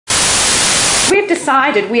we've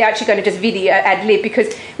decided we're actually going to just video ad lib,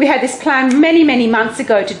 because we had this plan many months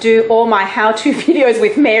ago to do all my how-to videos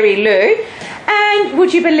with Mary Lou. And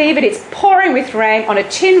would you believe it, it's pouring with rain on a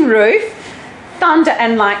tin roof, thunder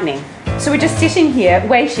and lightning. So we're just sitting here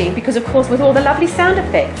waiting, because of course with all the lovely sound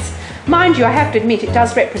effects. Mind you, I have to admit it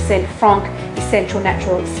does represent Franc Essential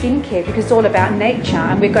Natural Skincare, because it's all about nature,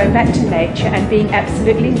 and we're going back to nature and being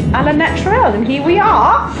absolutely a la naturelle. And here we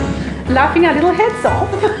are, laughing our little heads off.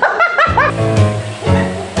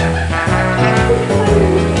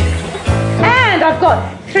 And I've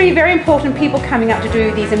got 3 very important people coming up to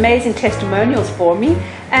do these amazing testimonials for me,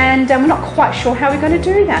 and we're not quite sure how we're going to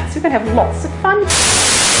do that, so we're going to have lots of fun.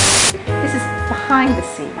 This is behind the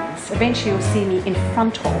scenes. Eventually you'll see me in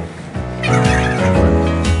front of.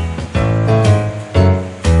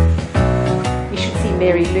 You should see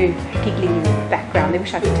Mary Lou giggling in the background. I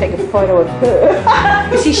wish I could take a photo of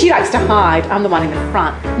her. You see, she likes to hide. I'm the one in the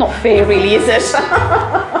front. Not fair really, is it?